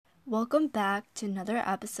Welcome back to another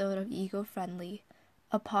episode of Ego Friendly,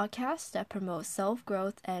 a podcast that promotes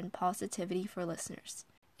self-growth and positivity for listeners.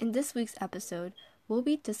 In this week's episode, we'll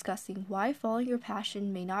be discussing why following your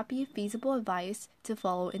passion may not be feasible advice to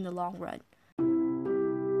follow in the long run.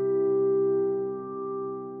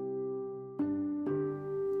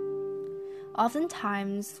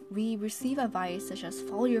 Oftentimes, we receive advice such as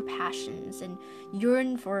follow your passions and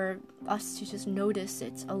yearn for us to just notice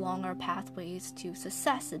it along our pathways to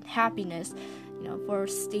success and happiness, for a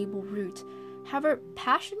stable route. However,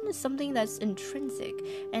 passion is something that's intrinsic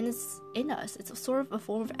and it's in us. It's a sort of a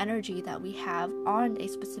form of energy that we have on a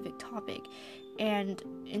specific topic. And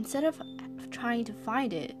instead of trying to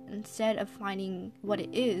find it, instead of finding what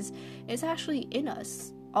it is, it's actually in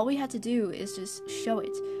us. All we have to do is just show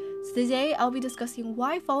it. So today, I'll be discussing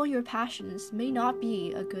why following your passions may not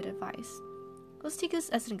be a good advice. Let's take this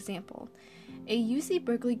as an example. A UC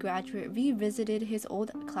Berkeley graduate revisited his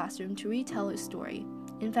old classroom to retell his story.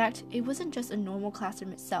 In fact, it wasn't just a normal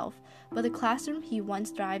classroom itself, but the classroom he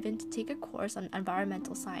once dived in to take a course on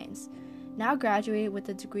environmental science. Now graduated with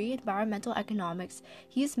a degree in environmental economics,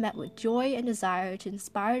 he is met with joy and desire to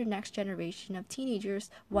inspire the next generation of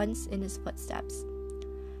teenagers once in his footsteps.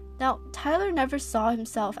 Now, Tyler never saw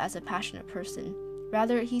himself as a passionate person.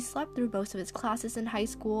 Rather, he slept through most of his classes in high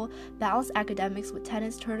school, balanced academics with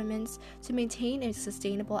tennis tournaments to maintain a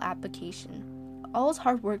sustainable application. All his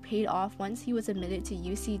hard work paid off once he was admitted to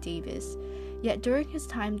UC Davis. Yet during his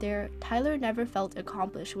time there, Tyler never felt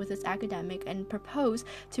accomplished with his academic and proposed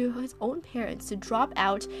to his own parents to drop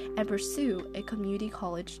out and pursue a community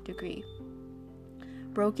college degree.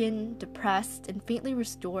 Broken, depressed, and faintly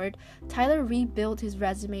restored, Tyler rebuilt his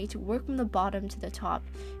resume to work from the bottom to the top,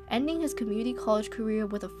 ending his community college career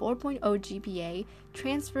with a 4.0 GPA,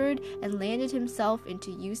 transferred, and landed himself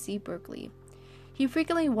into UC Berkeley. He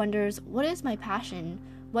frequently wonders, what is my passion?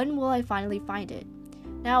 When will I finally find it?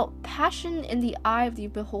 Now, passion in the eye of the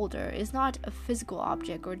beholder is not a physical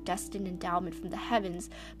object or destined endowment from the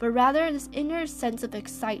heavens, but rather this inner sense of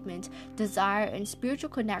excitement, desire, and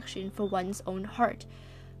spiritual connection for one's own heart.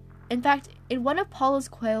 In fact, in one of Paulo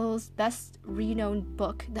Coelho's best-renowned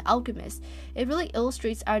book, The Alchemist, it really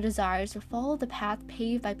illustrates our desires to follow the path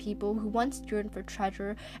paved by people who once yearned for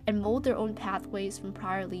treasure and mold their own pathways from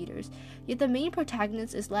prior leaders. Yet the main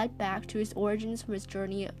protagonist is led back to his origins from his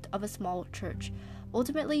journey of a small church.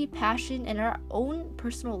 Ultimately, passion and our own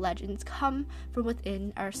personal legends come from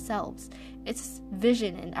within ourselves. It's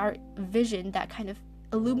vision and our vision that kind of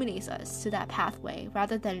illuminates us to that pathway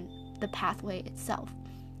rather than the pathway itself.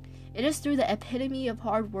 It is through the epitome of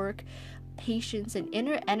hard work, patience, and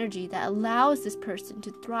inner energy that allows this person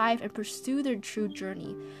to thrive and pursue their true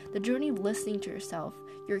journey. The journey of listening to yourself,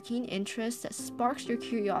 your keen interest that sparks your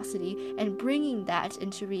curiosity, and bringing that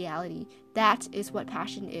into reality. That is what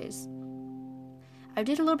passion is. I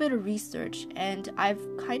did a little bit of research and I've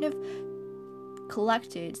kind of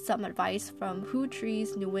collected some advice from Hu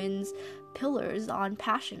Tree's Nguyen's pillars on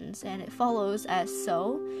passions, and it follows as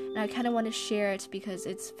so, and I kind of want to share it because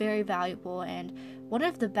it's very valuable and one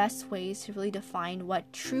of the best ways to really define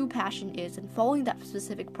what true passion is and following that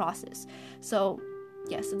specific process. So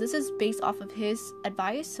this is based off of his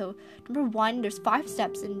advice. So number 1, there's 5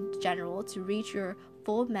 steps in general to reach your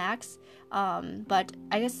full max, but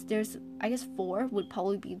I guess 4 would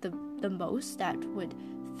probably be the most that would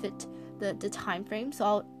fit the time frame. So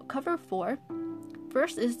I'll cover 4.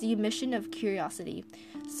 First is the emission of curiosity.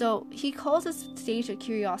 So he calls this stage a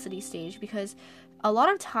curiosity stage because a lot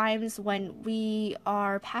of times when we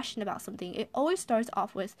are passionate about something, it always starts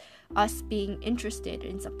off with us being interested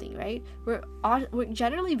in something, right? We're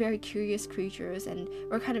generally very curious creatures, and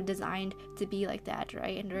we're kind of designed to be like that,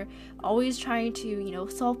 right? And we're always trying to,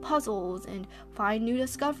 solve puzzles and find new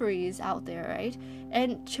discoveries out there, right?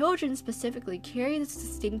 And children specifically carry this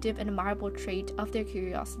distinctive and admirable trait of their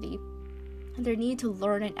curiosity and their need to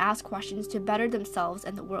learn and ask questions to better themselves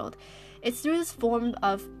and the world. It's through this form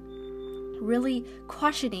of really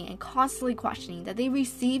questioning and constantly questioning that they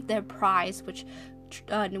receive their prize, which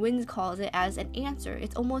Nguyen calls it as an answer.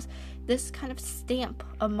 It's almost this kind of stamp,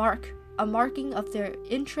 a marking of their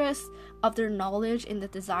interest, of their knowledge in the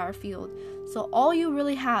desire field. So all you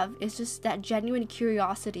really have is just that genuine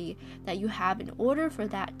curiosity that you have in order for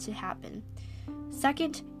that to happen.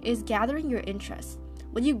 Second is gathering your interest.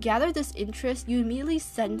 When you gather this interest, you immediately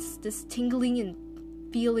sense this tingling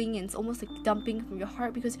feeling, and it's almost like dumping from your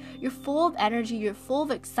heart because you're full of energy, you're full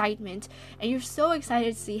of excitement, and you're so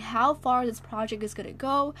excited to see how far this project is going to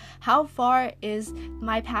go, how far is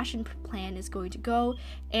my passion plan is going to go,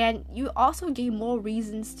 and you also gain more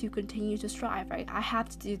reasons to continue to strive, right? I have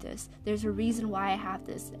to do this. There's a reason why I have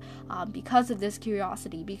this, because of this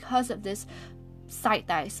curiosity, because of this sight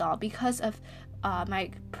that I saw, because of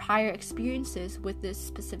my prior experiences with this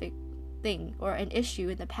specific thing or an issue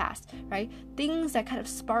in the past, right? Things that kind of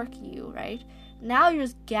spark you, right? Now you're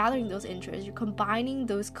just gathering those interests, you're combining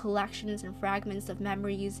those collections and fragments of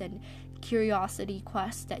memories and curiosity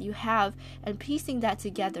quests that you have and piecing that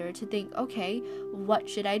together to think, okay, what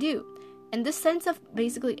should I do? And this sense of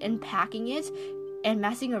basically unpacking it and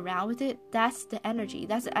messing around with it, that's the energy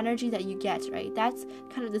that you get, right? That's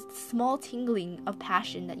kind of the small tingling of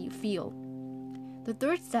passion that you feel. The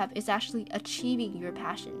third step is actually achieving your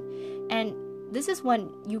passion. And this is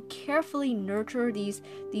when you carefully nurture these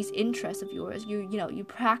interests of yours. You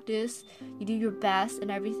practice, you do your best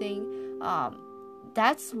and everything.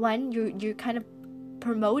 That's when you're kind of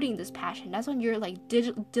promoting this passion. That's when you're like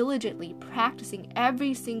diligently practicing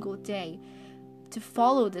every single day to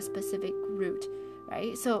follow this specific route,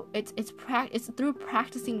 right? So it's through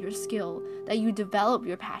practicing your skill that you develop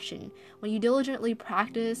your passion. When you diligently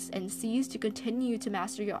practice and cease to continue to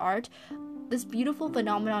master your art, this beautiful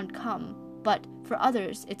phenomenon come. But for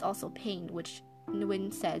others, it's also pain, which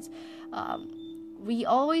Nguyen says. We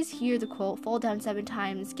always hear the quote, fall down 7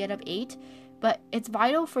 times, get up 8. But it's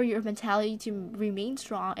vital for your mentality to remain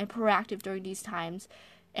strong and proactive during these times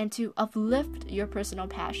and to uplift your personal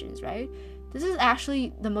passions, right? This is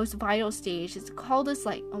actually the most vital stage. It's called this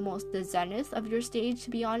like almost the zenith of your stage, to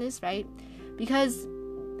be honest, right? Because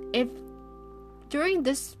if during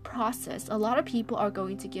this process, a lot of people are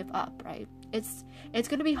going to give up, right? It's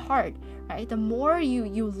going to be hard, right? The more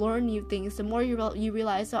you learn new things, the more you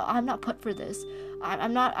realize, oh, I'm not put for this.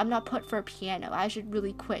 I'm not put for piano. I should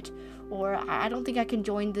really quit. Or I don't think I can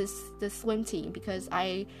join this swim team because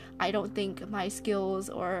I don't think my skills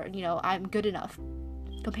or I'm good enough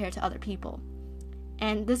compared to other people.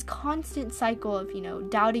 And this constant cycle of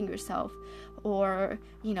doubting yourself or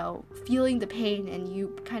feeling the pain and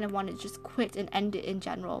you kind of want to just quit and end it in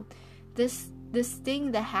general. This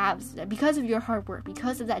thing that has, because of your hard work,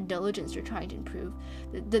 because of that diligence you're trying to improve,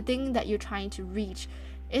 the thing that you're trying to reach,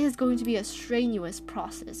 it is going to be a strenuous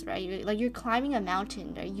process, right? You're climbing a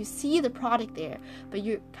mountain, right? You see the product there, but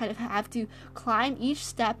you kind of have to climb each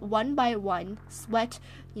step one by one, sweat,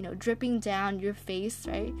 dripping down your face,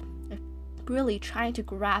 right? Really trying to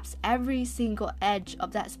grasp every single edge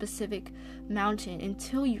of that specific mountain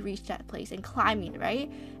until you reach that place and climbing,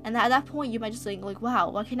 right? And at that point, you might just think like, wow,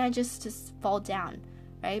 why can't I just fall down,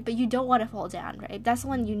 right? But you don't want to fall down, right? That's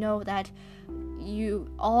when you know that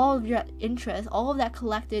all of your interest, all of that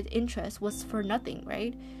collected interest was for nothing,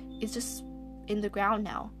 right? It's just in the ground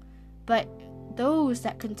now. But those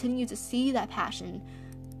that continue to see that passion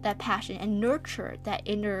and nurture that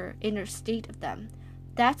inner state of them,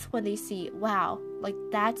 that's when they see, wow, like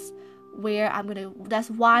that's why I'm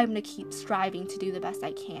gonna keep striving to do the best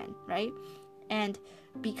I can, right? And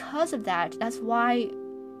because of that, that's why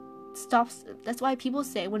people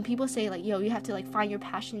say, when people say like, you have to like find your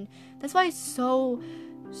passion, that's why it's so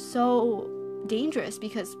dangerous,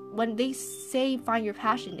 because when they say find your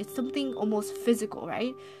passion, it's something almost physical,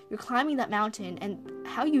 right? You're climbing that mountain, and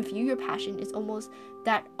how you view your passion is almost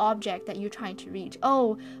that object that you're trying to reach.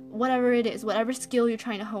 Oh, whatever it is, whatever skill you're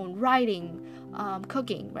trying to hone, writing,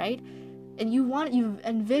 cooking, right? And you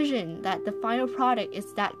envision that the final product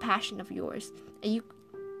is that passion of yours, and you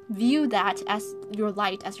view that as your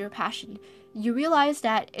light, as your passion. You realize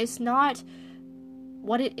that it's not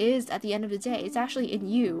what it is at the end of the day. It's actually in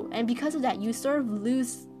you. And because of that, you sort of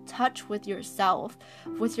lose touch with yourself,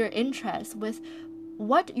 with your interests, with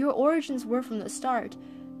what your origins were from the start.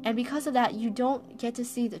 And because of that, you don't get to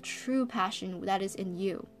see the true passion that is in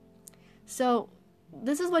you. So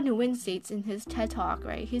this is what Nguyen states in his TED Talk,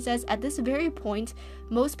 right? He says, at this very point,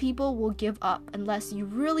 most people will give up unless you're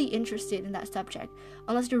really interested in that subject,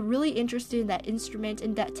 unless you're really interested in that instrument,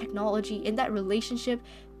 in that technology, in that relationship.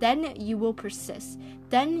 Then you will persist.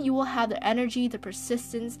 Then you will have the energy, the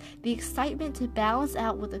persistence, the excitement to balance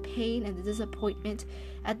out with the pain and the disappointment.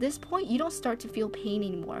 At this point, you don't start to feel pain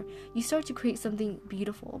anymore. You start to create something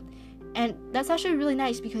beautiful. And that's actually really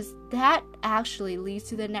nice, because that actually leads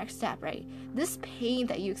to the next step, right? This pain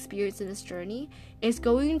that you experience in this journey is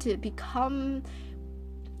going to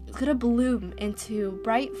bloom into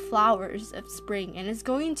bright flowers of spring, and it's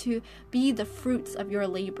going to be the fruits of your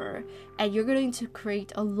labor, and you're going to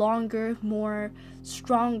create a longer, more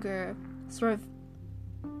stronger sort of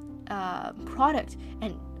product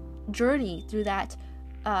and journey through that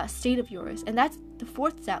state of yours. And that's the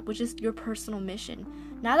fourth step, which is your personal mission.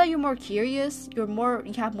 Now that you're more curious, you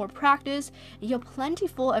have more practice, and you have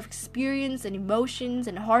plentiful of experience and emotions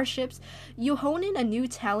and hardships, you hone in a new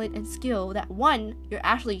talent and skill that, one, you're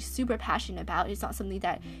actually super passionate about. It's not something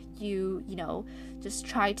that you just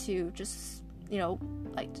try to just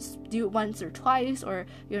do it once or twice, or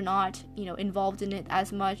you're not, involved in it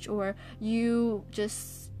as much, or you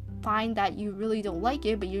just find that you really don't like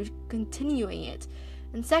it, but you're continuing it.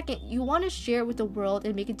 And second, you want to share with the world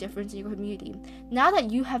and make a difference in your community. Now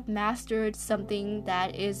that you have mastered something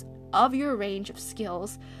that is of your range of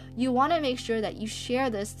skills, you want to make sure that you share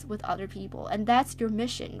this with other people. And that's your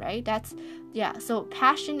mission, right? So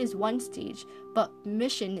passion is one stage, but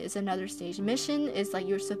mission is another stage. Mission is like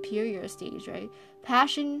your superior stage, right?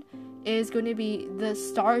 Passion is going to be the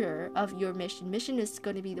starter of your mission. Mission is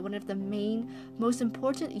going to be one of the main, most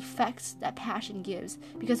important effects that passion gives.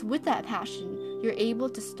 Because with that passion, you're able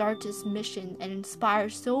to start this mission and inspire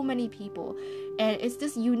so many people. And it's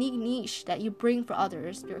this unique niche that you bring for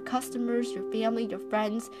others, your customers, your family, your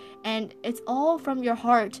friends, and it's all from your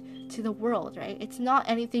heart to the world, right? It's not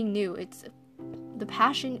anything new. The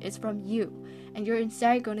passion is from you, and you're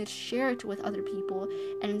instead going to share it with other people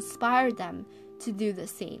and inspire them to do the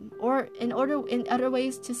same, or in other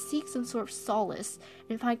ways to seek some sort of solace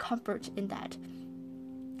and find comfort in that.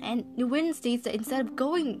 And Nguyen states that instead of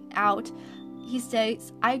going out, he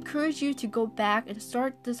says, I encourage you to go back and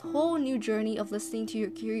start this whole new journey of listening to your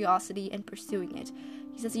curiosity and pursuing it.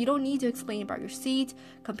 He says you don't need to explain about your seat,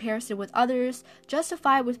 comparison with others,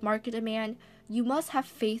 justify with market demand. You must have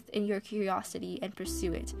faith in your curiosity and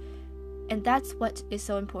pursue it. And that's what is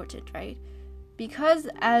so important, right? Because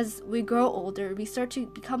as we grow older, we start to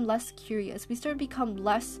become less curious. We start to become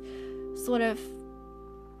less sort of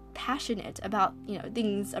passionate about,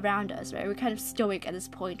 things around us, right? We're kind of stoic at this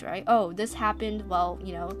point, right? Oh, this happened, well,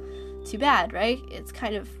 too bad, right? It's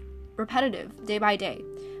kind of repetitive day by day.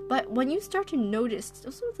 But when you start to notice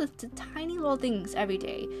those are the tiny little things every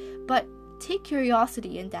day, but take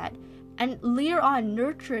curiosity in that and later on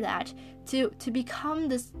nurture that to become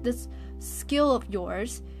this skill of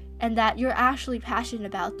yours, and that you're actually passionate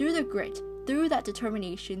about through the grit, through that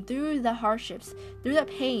determination, through the hardships, through that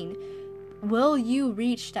pain, will you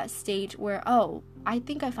reach that stage where, oh, I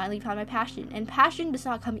think I finally found my passion. And passion does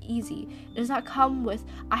not come easy. It does not come with,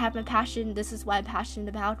 I have my passion, this is what I'm passionate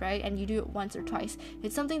about, right? And you do it once or twice.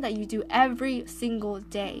 It's something that you do every single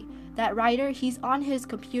day. That writer, he's on his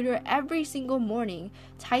computer every single morning,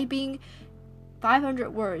 typing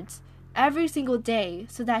 500 words every single day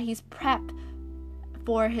so that he's prepped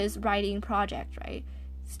for his writing project, right?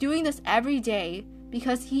 He's doing this every day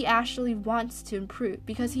because he actually wants to improve,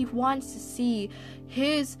 because he wants to see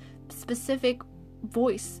his specific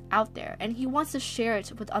voice out there, and he wants to share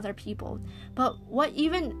it with other people. But what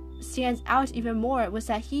even stands out even more was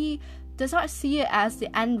that he does not see it as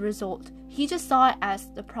the end result. He just saw it as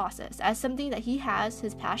the process, as something that he has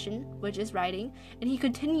his passion, which is writing, and he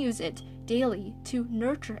continues it daily to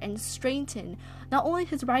nurture and strengthen not only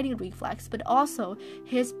his writing reflex, but also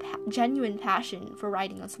his genuine passion for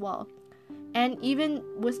writing as well. And even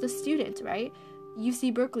with the student, right?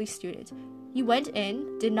 UC Berkeley student, he went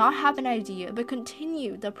in, did not have an idea, but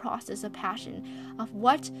continued the process of passion, of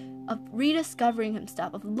rediscovering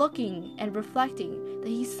himself, of looking and reflecting, that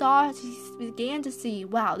he began to see,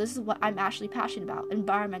 wow, this is what I'm actually passionate about,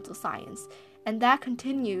 environmental science. And that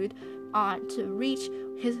continued on to reach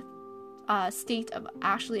his state of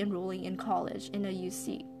actually enrolling in college in a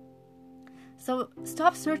UC. So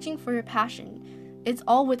stop searching for your passion. It's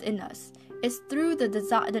all within us. It's through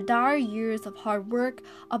the dire years of hard work,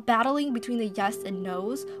 of battling between the yes and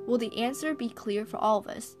no's, will the answer be clear for all of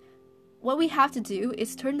us. What we have to do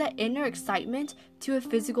is turn that inner excitement to a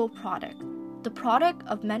physical product, the product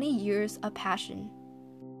of many years of passion.